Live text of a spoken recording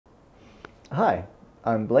Hi,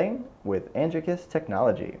 I'm Blaine with Angekis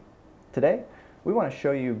Technology. Today, we want to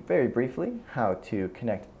show you very briefly how to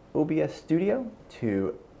connect OBS Studio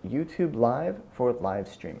to YouTube Live for live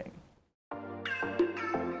streaming.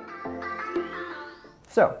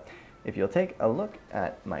 So, if you'll take a look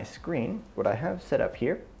at my screen, what I have set up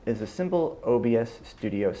here is a simple OBS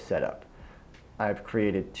Studio setup. I've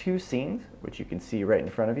created two scenes, which you can see right in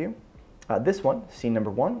front of you. This one, scene number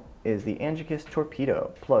 1, is the Angekis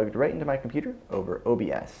torpedo plugged right into my computer over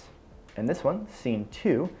OBS. And this one, scene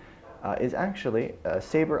 2, is actually a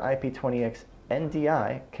Sabre IP20X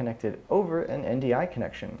NDI connected over an NDI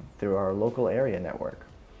connection through our local area network.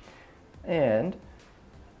 And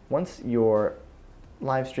once your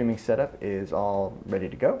live streaming setup is all ready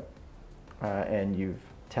to go, and you've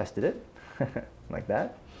tested it like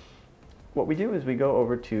that, what we do is we go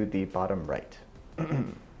over to the bottom right.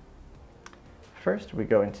 First, we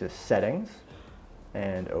go into Settings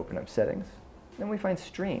and open up Settings. Then we find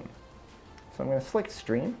Stream. So I'm going to select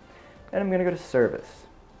Stream, and I'm going to go to Service.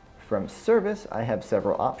 From Service, I have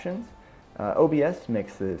several options. OBS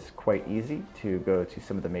makes this quite easy to go to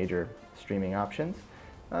some of the major streaming options.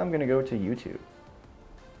 I'm going to go to YouTube.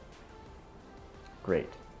 Great.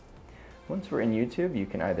 Once we're in YouTube, you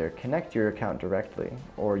can either connect your account directly,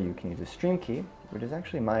 or you can use a stream key, which is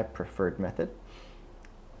actually my preferred method.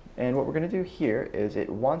 And what we're going to do here is it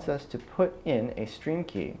wants us to put in a stream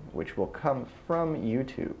key, which will come from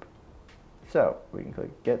YouTube. So we can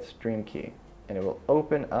click Get Stream Key, and it will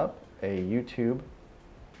open up a YouTube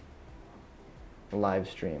live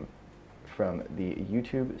stream from the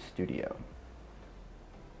YouTube Studio.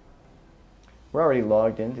 We're already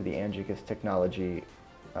logged into the Angekis Technology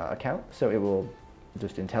account, so it will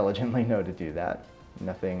just intelligently know to do that.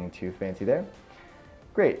 Nothing too fancy there.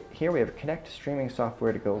 Great, here we have Connect streaming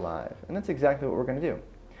software to go live, and that's exactly what we're going to do.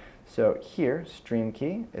 So here, stream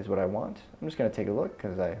key is what I want. I'm just going to take a look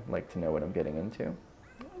because I like to know what I'm getting into.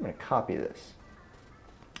 I'm going to copy this.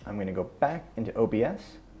 I'm going to go back into OBS,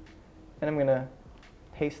 and I'm going to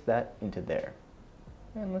paste that into there.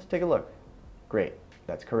 And let's take a look. Great,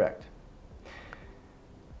 that's correct.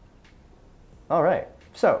 All right,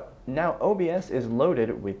 so now OBS is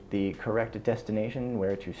loaded with the correct destination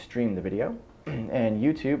where to stream the video. And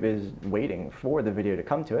YouTube is waiting for the video to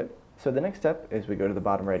come to it. So the next step is we go to the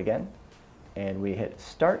bottom right again, and we hit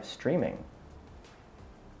Start Streaming.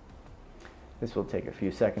 This will take a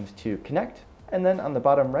few seconds to connect, and then on the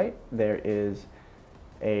bottom right there is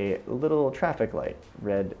a little traffic light,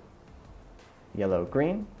 red, yellow,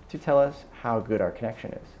 green, to tell us how good our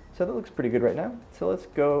connection is. So that looks pretty good right now. So let's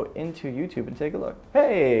go into YouTube and take a look.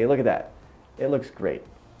 Hey, look at that. It looks great.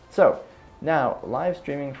 So now, live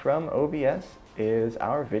streaming from OBS is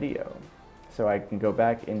our video. So I can go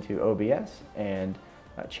back into OBS and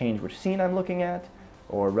change which scene I'm looking at,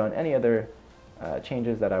 or run any other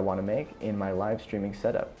changes that I want to make in my live streaming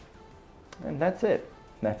setup. And that's it.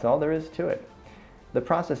 That's all there is to it. The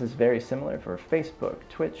process is very similar for Facebook,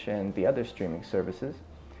 Twitch, and the other streaming services.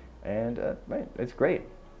 And it's great.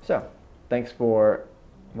 So, thanks for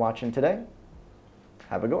watching today.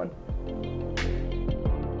 Have a good one.